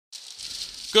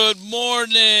Good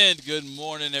morning. Good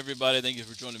morning, everybody. Thank you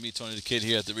for joining me, Tony the Kid,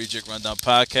 here at the Reject Rundown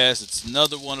Podcast. It's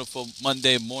another wonderful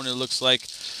Monday morning, looks like.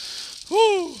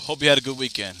 Woo! Hope you had a good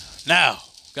weekend. Now,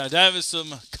 gonna dive into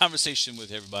some conversation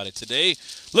with everybody today.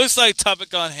 Looks like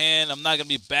topic on hand. I'm not gonna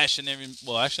be bashing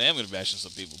actually, I am gonna be bashing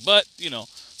some people, but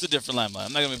it's a different limelight.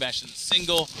 I'm not gonna be bashing a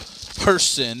single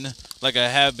person like I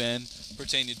have been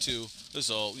pertaining to this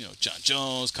whole, John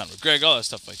Jones, Conor McGregor, all that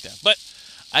stuff like that. But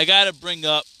I gotta bring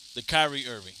up the Kyrie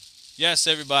Irving. Yes,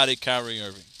 everybody, Kyrie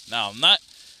Irving. Now, I'm not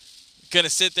going to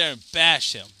sit there and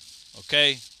bash him,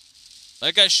 okay?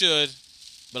 Like I should,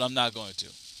 but I'm not going to.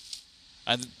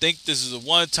 I think this is the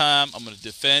one time I'm going to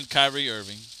defend Kyrie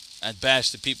Irving and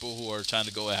bash the people who are trying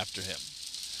to go after him.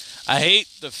 I hate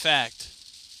the fact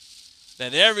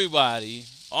that everybody,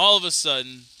 all of a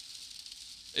sudden,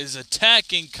 is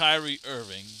attacking Kyrie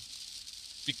Irving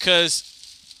because,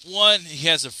 one, he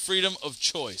has a freedom of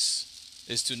choice.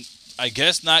 Is to, I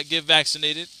guess, not get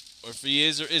vaccinated, or if he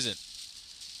is or isn't.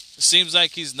 It seems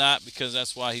like he's not, because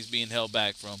that's why he's being held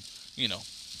back from,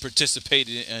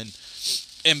 participating in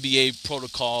NBA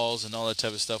protocols and all that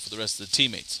type of stuff with the rest of the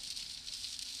teammates.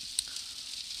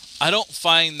 I don't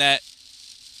find that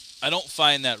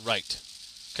right.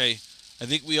 Okay? I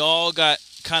think we all got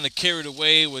kind of carried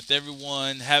away with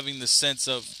everyone having the sense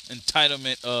of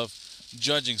entitlement of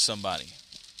judging somebody.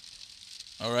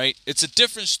 All right? It's a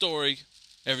different story,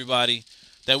 everybody,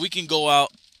 that we can go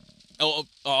out.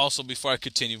 Also, before I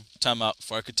continue, time out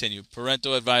before I continue.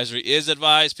 Parental advisory is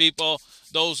advised, people.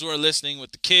 Those who are listening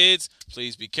with the kids,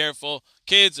 please be careful.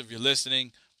 Kids, if you're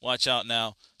listening, watch out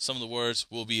now. Some of the words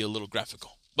will be a little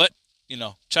graphical. But,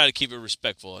 try to keep it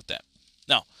respectful at that.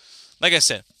 Now, like I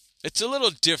said, it's a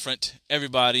little different,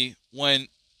 everybody, when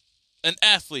an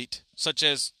athlete, such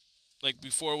as, like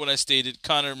before what I stated,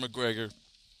 Conor McGregor,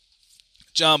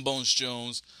 John Bones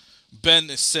Jones, Ben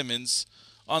Simmons,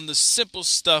 on the simple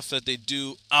stuff that they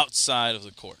do outside of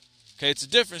the court. Okay, it's a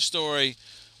different story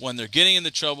when they're getting into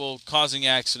trouble, causing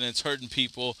accidents, hurting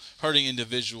people, hurting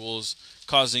individuals,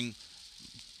 causing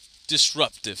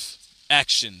disruptive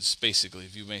actions, basically,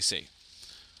 if you may say.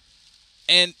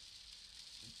 And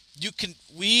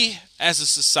we as a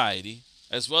society,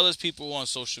 as well as people on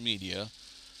social media,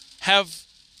 have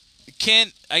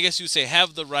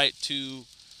the right to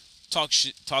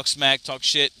talk smack, talk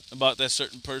shit about that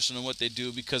certain person and what they do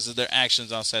because of their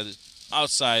actions outside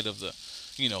of the,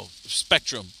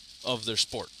 spectrum of their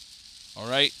sport. All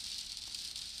right?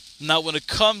 Now, when it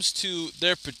comes to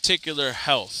their particular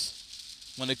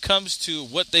health, when it comes to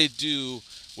what they do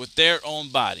with their own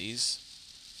bodies,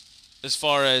 as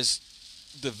far as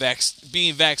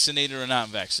being vaccinated or not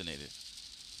vaccinated,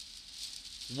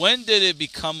 when did it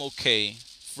become okay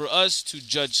for us to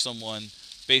judge someone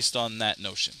based on that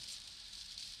notion?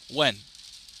 When?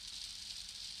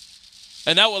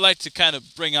 And I would like to kind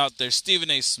of bring out there Stephen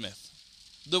A. Smith,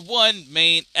 the one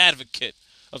main advocate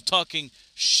of talking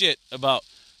shit about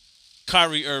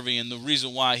Kyrie Irving and the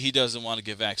reason why he doesn't want to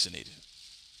get vaccinated.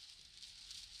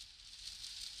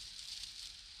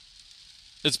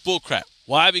 It's bullcrap.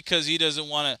 Why? Because he doesn't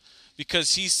want to.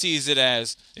 Because he sees it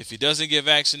as, if he doesn't get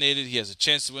vaccinated, he has a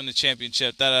chance to win the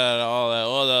championship, all that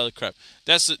other crap.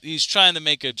 He's trying to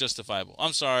make it justifiable.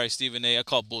 I'm sorry, Stephen A. I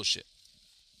call bullshit.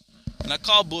 And I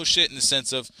call bullshit in the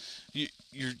sense of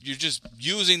you're just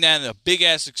using that as a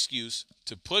big-ass excuse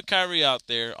to put Kyrie out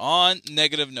there on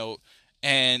negative note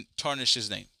and tarnish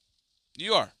his name.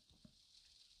 You are.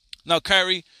 Now,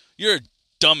 Kyrie, you're a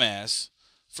dumbass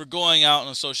for going out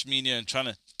on social media and trying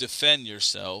to defend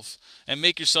yourself and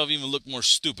make yourself even look more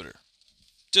stupider.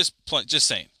 Just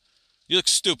saying. You look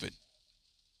stupid.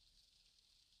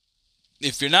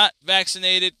 If you're not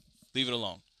vaccinated, leave it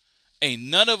alone. Ain't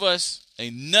none of us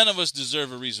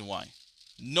deserve a reason why.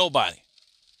 Nobody.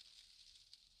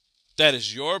 That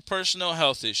is your personal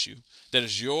health issue. That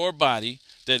is your body.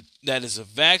 That is a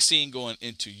vaccine going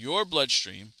into your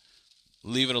bloodstream.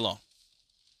 Leave it alone.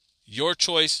 Your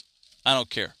choice. I don't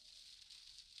care.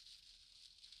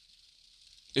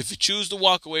 If you choose to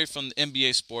walk away from the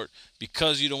NBA sport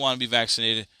because you don't want to be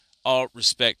vaccinated, all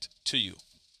respect to you.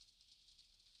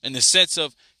 In the sense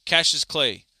of Cassius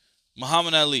Clay,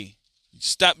 Muhammad Ali,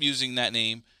 stop using that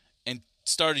name and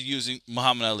started using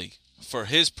Muhammad Ali for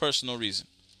his personal reason.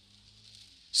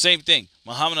 Same thing,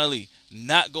 Muhammad Ali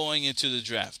not going into the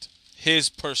draft, his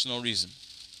personal reason.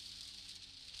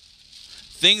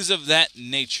 Things of that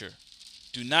nature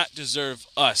do not deserve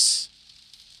us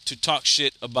to talk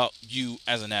shit about you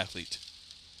as an athlete.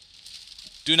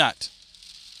 Do not.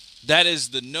 That is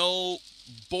the no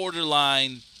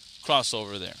borderline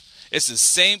crossover there. It's the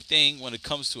same thing when it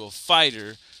comes to a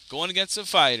fighter going against a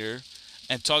fighter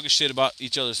and talking shit about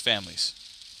each other's families.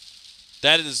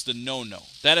 That is the no-no.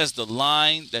 That is the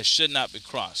line that should not be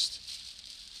crossed.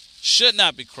 Should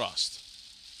not be crossed.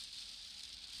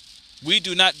 We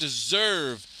do not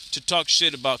deserve to talk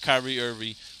shit about Kyrie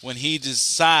Irving when he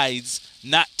decides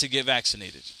not to get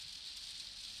vaccinated.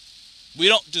 We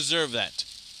don't deserve that.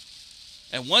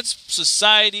 And once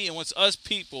society and once us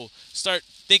people start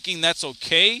thinking that's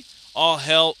okay, all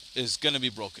hell is going to be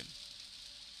broken.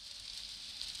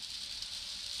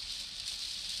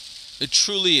 It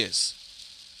truly is.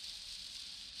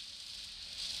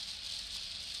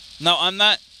 Now, I'm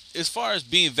not, as far as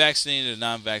being vaccinated or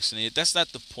non-vaccinated, that's not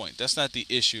the point. That's not the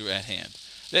issue at hand.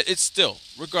 It's still,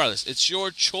 regardless, it's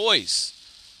your choice.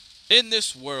 In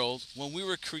this world, when we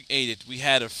were created, we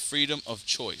had a freedom of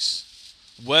choice,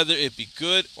 whether it be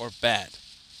good or bad.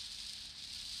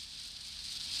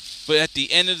 But at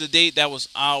the end of the day, that was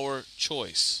our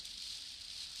choice.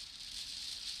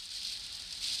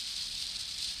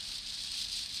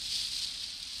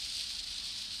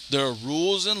 There are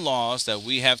rules and laws that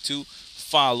we have to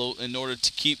follow in order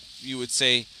to keep, you would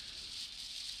say,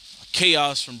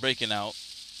 chaos from breaking out.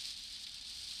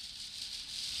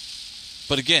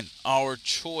 But again, our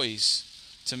choice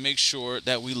to make sure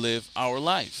that we live our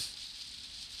life.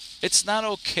 It's not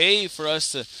okay for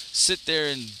us to sit there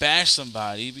and bash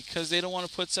somebody because they don't want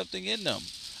to put something in them.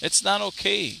 It's not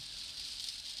okay.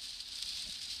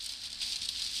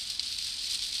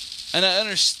 And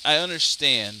I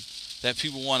understand that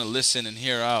people want to listen and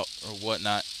hear out or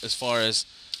whatnot as far as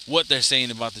what they're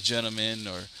saying about the gentleman,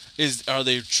 or are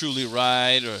they truly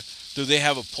right, or do they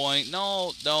have a point?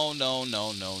 No.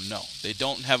 They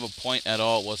don't have a point at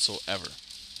all whatsoever.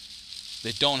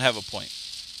 They don't have a point.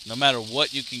 No matter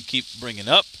what you can keep bringing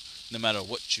up, no matter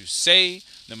what you say,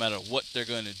 no matter what they're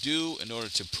going to do in order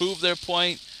to prove their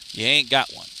point, you ain't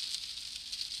got one.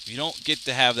 You don't get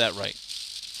to have that right.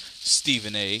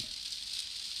 Stephen A.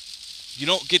 You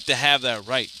don't get to have that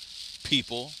right,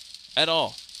 people, at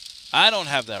all. I don't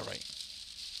have that right.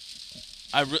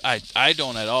 I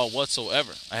don't at all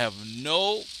whatsoever. I have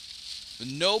no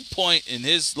point in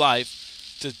his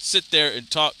life to sit there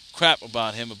and talk crap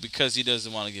about him because he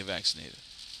doesn't want to get vaccinated.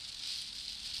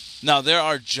 Now, there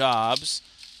are jobs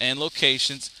and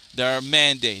locations that are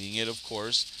mandating it, of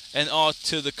course, and all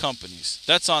to the companies.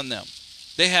 That's on them.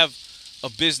 They have a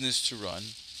business to run.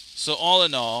 So all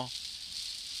in all,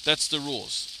 that's the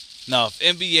rules. Now, if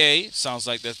NBA, sounds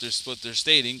like that's what they're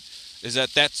stating, is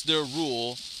that that's their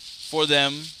rule for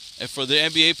them and for the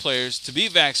NBA players to be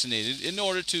vaccinated in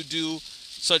order to do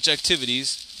such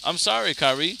activities. I'm sorry,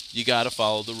 Kyrie, you got to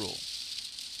follow the rule.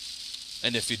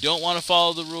 And if you don't want to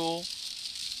follow the rule,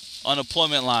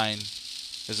 unemployment line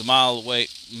is a mile away,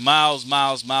 miles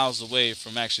away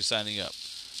from actually signing up.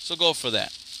 So go for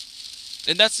that.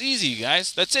 And that's easy,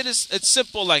 guys. That's it. It's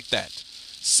simple like that.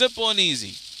 Simple and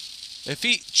easy. If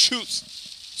he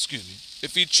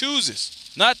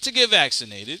chooses not to get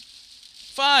vaccinated,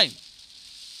 fine.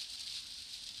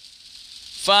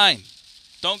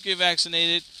 Don't get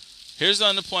vaccinated. Here's the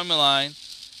unemployment line.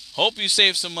 Hope you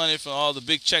save some money for all the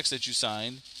big checks that you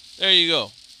signed. There you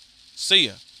go. See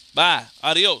ya. Bye.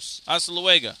 Adios. Hasta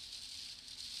luego.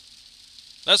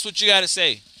 That's what you got to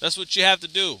say. That's what you have to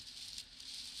do.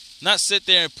 Not sit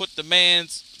there and put the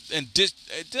man's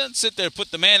it doesn't sit there and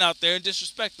put the man out there and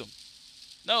disrespect him.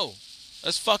 No.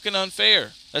 That's fucking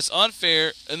unfair. That's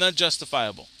unfair and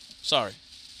unjustifiable. Sorry.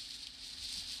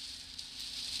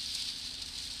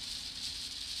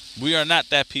 We are not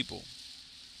that people.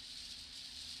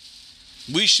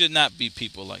 We should not be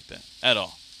people like that at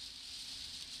all.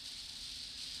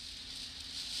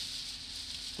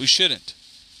 We shouldn't.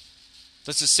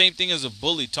 That's the same thing as a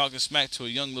bully talking smack to a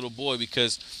young little boy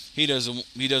because he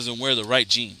doesn't wear the right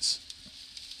jeans.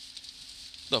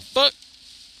 The fuck?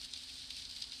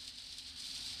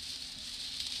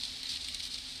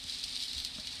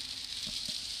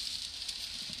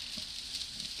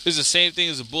 It's the same thing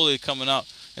as a bully coming out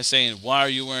and saying, why are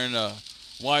you wearing a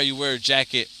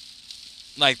jacket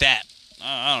like that?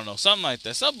 I don't know, something like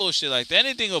that, some bullshit like that.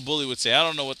 Anything a bully would say, I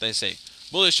don't know what they say.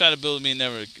 Bullies try to build me and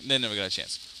they never got a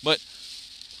chance. But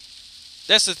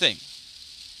that's the thing.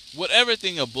 Whatever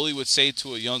thing a bully would say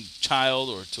to a young child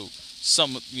or to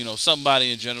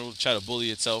somebody in general try to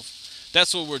bully itself,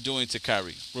 that's what we're doing to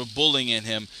Kyrie. We're bullying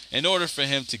him in order for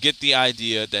him to get the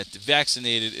idea that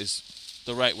vaccinated is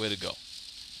the right way to go.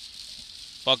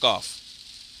 Fuck off.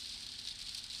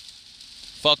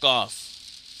 Fuck off.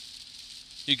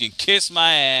 You can kiss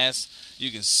my ass.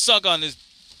 You can suck on this.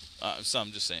 So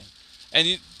I'm just saying. And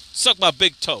you suck my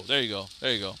big toe. There you go.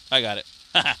 There you go. I got it.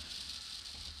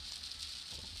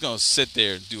 Gonna sit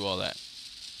there and do all that.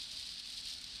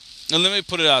 And let me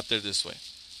put it out there this way.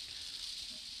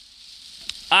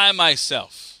 I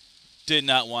myself did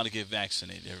not want to get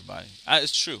vaccinated, everybody.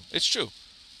 It's true. It's true.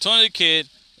 Tony the Kid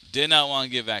did not want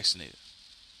to get vaccinated.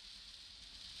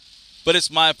 But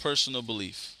it's my personal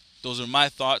belief. Those are my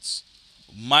thoughts,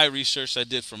 my research I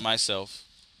did for myself.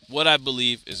 What I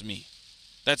believe is me.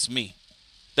 That's me.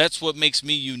 That's what makes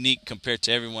me unique compared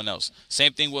to everyone else.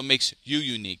 Same thing what makes you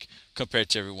unique compared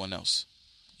to everyone else.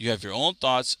 You have your own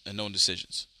thoughts and own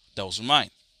decisions. Those are mine.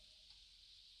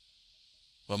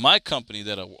 But my company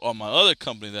or my other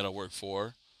company that I work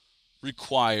for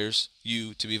requires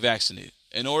you to be vaccinated.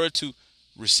 In order to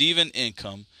receive an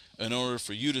income, in order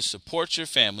for you to support your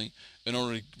family, in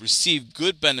order to receive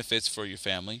good benefits for your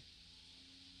family,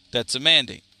 that's a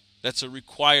mandate. That's a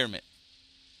requirement.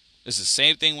 It's the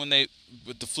same thing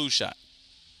with the flu shot.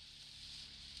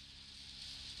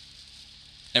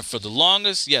 And for the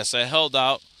longest, yes, I held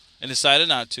out and decided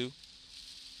not to.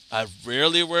 I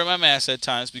rarely wear my mask at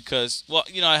times because, well,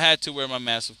 I had to wear my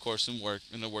mask, of course, in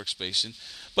the workstation.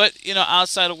 But,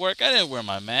 outside of work, I didn't wear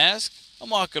my mask. I'm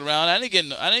walking around. I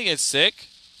didn't get sick.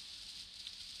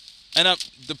 And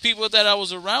the people that I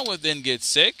was around with didn't get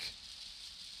sick.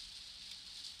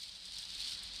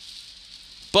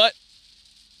 But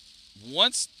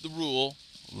once the rule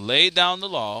laid down the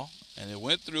law and it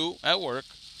went through at work,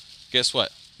 guess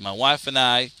what? My wife and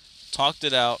I talked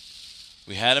it out.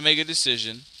 We had to make a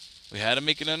decision. We had to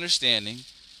make an understanding.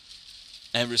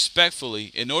 And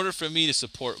respectfully, in order for me to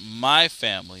support my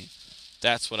family,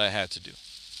 that's what I had to do.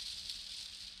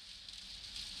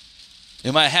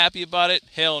 Am I happy about it?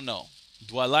 Hell no.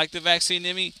 Do I like the vaccine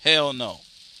in me? Hell no.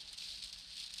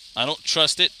 I don't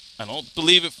trust it. I don't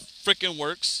believe it freaking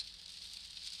works.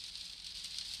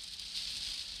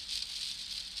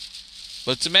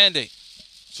 But it's a mandate.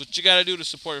 It's what you got to do to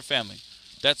support your family.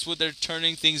 That's what they're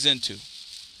turning things into.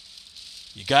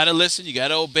 You got to listen. You got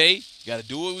to obey. You got to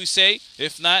do what we say.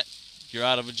 If not, you're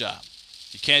out of a job.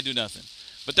 You can't do nothing.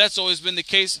 But that's always been the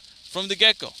case from the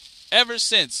get-go. Ever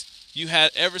since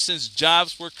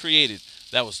jobs were created,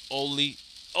 that was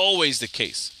always the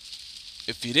case.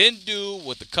 If you didn't do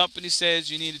what the company says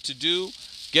you needed to do,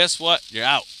 guess what? You're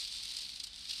out.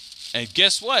 And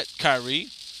guess what, Kyrie?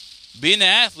 Being an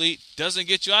athlete doesn't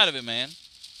get you out of it, man.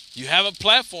 You have a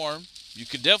platform. You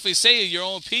could definitely say your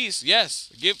own piece. Yes,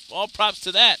 give all props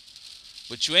to that.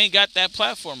 But you ain't got that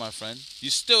platform, my friend. You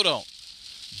still don't.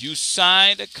 You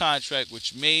signed a contract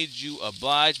which made you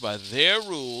obliged by their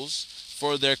rules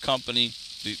for their company,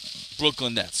 the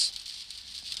Brooklyn Nets.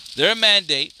 Their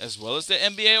mandate, as well as the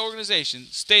NBA organization,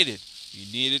 stated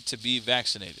you needed to be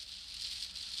vaccinated.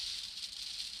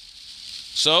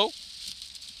 So,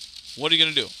 what are you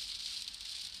going to do?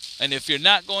 And if you're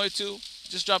not going to,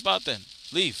 just drop out then.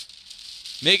 Leave.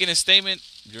 Making a statement,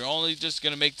 you're only just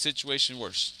going to make the situation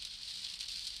worse.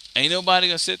 Ain't nobody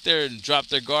going to sit there and drop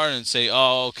their guard and say,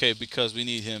 oh, okay, because we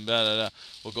need him, blah, blah, blah.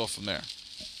 We'll go from there.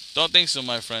 Don't think so,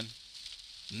 my friend.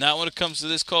 Not when it comes to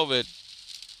this COVID.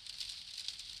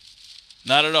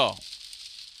 Not at all.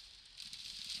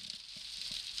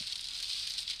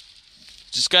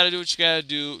 Just got to do what you got to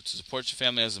do to support your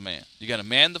family as a man. You got to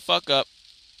man the fuck up,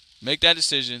 make that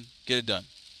decision, get it done.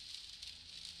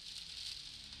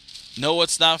 Know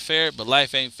it's not fair, but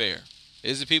life ain't fair.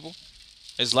 Is it, people?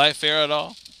 Is life fair at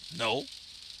all? No.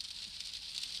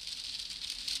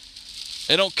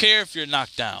 They don't care if you're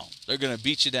knocked down. They're going to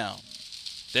beat you down.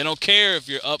 They don't care if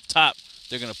you're up top.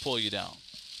 They're going to pull you down.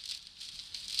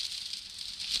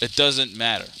 It doesn't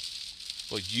matter.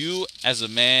 But you, as a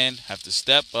man, have to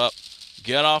step up,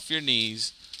 get off your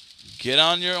knees, get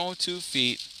on your own 2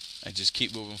 feet, and just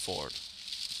keep moving forward.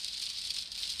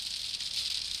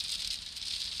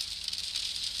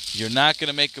 You're not going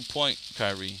to make a point,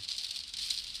 Kyrie.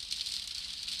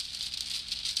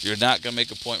 You're not going to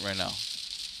make a point right now.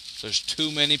 There's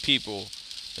too many people,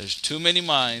 there's too many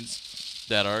minds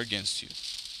that are against you.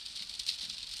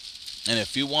 And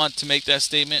if you want to make that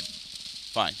statement,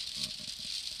 fine.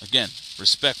 Again,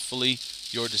 respectfully,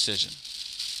 your decision.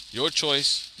 Your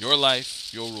choice, your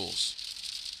life, your rules.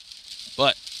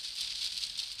 But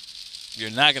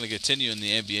you're not going to continue in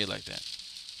the NBA like that.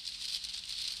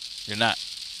 You're not.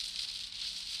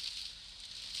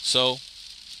 So,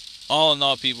 all in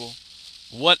all, people,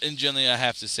 what in general I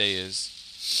have to say is,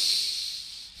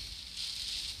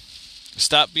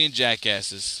 stop being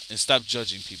jackasses and stop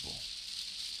judging people.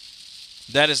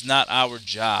 That is not our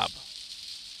job.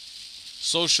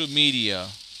 Social media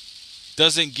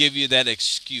doesn't give you that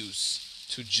excuse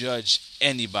to judge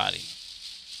anybody.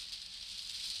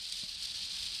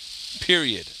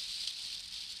 Period.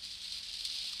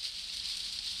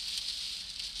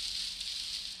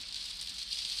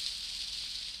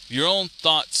 Your own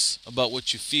thoughts about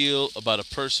what you feel about a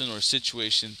person or a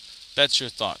situation, that's your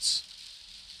thoughts.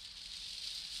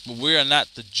 But we are not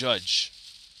the judge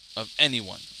of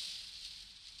anyone.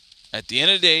 At the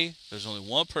end of the day, there's only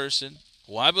one person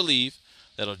who I believe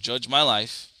that'll judge my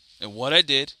life and what I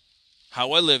did,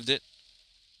 how I lived it,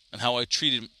 and how I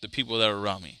treated the people that are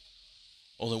around me.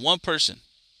 Only one person.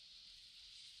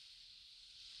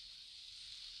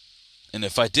 And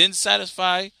if I didn't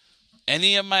satisfy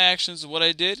any of my actions of what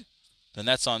I did, then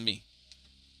that's on me.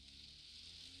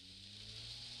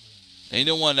 Ain't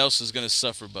no one else is going to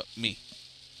suffer but me.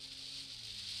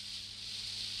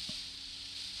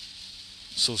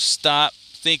 So stop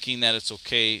thinking that it's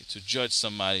okay to judge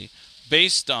somebody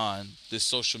based on this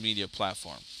social media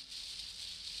platform.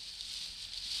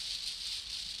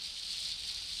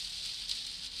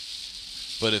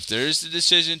 But if there is a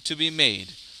decision to be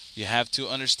made, you have to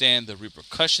understand the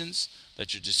repercussions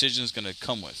that your decision is going to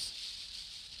come with.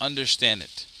 Understand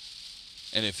it.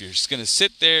 And if you're just going to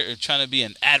sit there and trying to be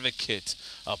an advocate,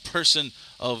 a person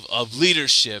of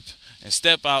leadership, and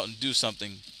step out and do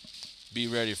something, be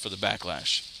ready for the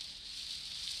backlash.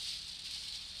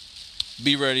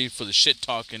 Be ready for the shit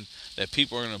talking that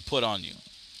people are going to put on you.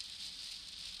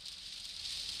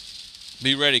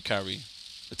 Be ready, Kyrie.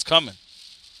 It's coming.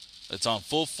 It's on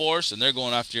full force, and they're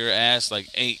going after your ass like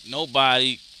ain't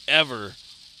nobody ever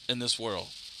in this world.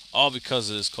 All because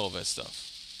of this COVID stuff.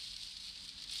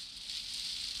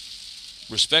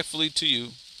 Respectfully to you,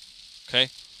 okay?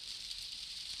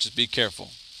 Just be careful.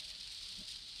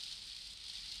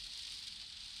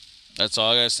 That's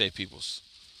all I gotta say, peoples.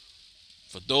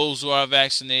 For those who are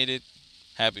vaccinated,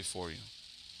 happy for you.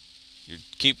 You're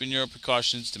keeping your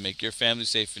precautions to make your family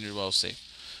safe and your well safe.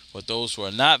 But those who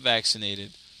are not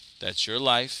vaccinated, that's your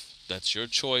life. That's your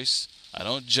choice. I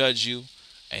don't judge you.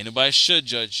 Ain't nobody should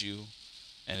judge you.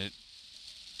 And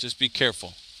just be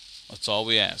careful. That's all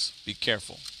we ask. Be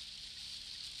careful.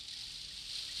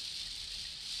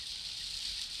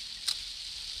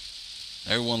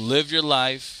 Everyone, live your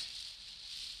life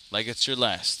like it's your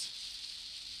last.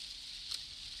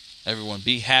 Everyone,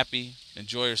 be happy.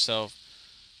 Enjoy yourself.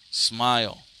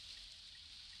 Smile.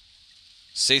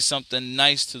 Say something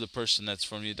nice to the person that's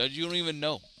from you that you don't even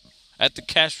know. At the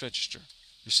cash register,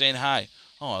 you're saying hi.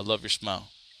 Oh, I love your smile.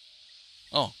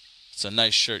 Oh, it's a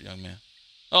nice shirt, young man.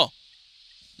 Oh,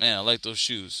 man, I like those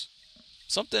shoes.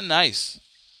 Something nice.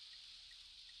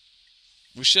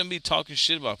 We shouldn't be talking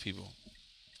shit about people.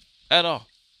 At all.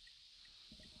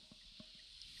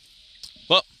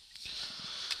 Well,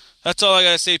 that's all I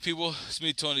gotta say, people. It's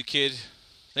me, Tony Kid.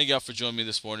 Thank y'all for joining me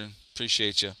this morning.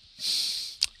 Appreciate you.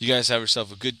 You guys have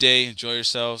yourself a good day. Enjoy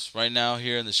yourselves. Right now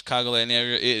here in the Chicagoland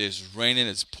area, it is raining,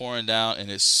 it's pouring down, and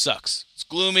it sucks. It's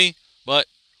gloomy, but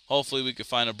hopefully we can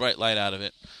find a bright light out of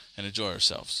it and enjoy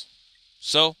ourselves.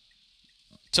 So,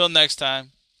 till next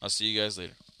time, I'll see you guys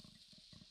later.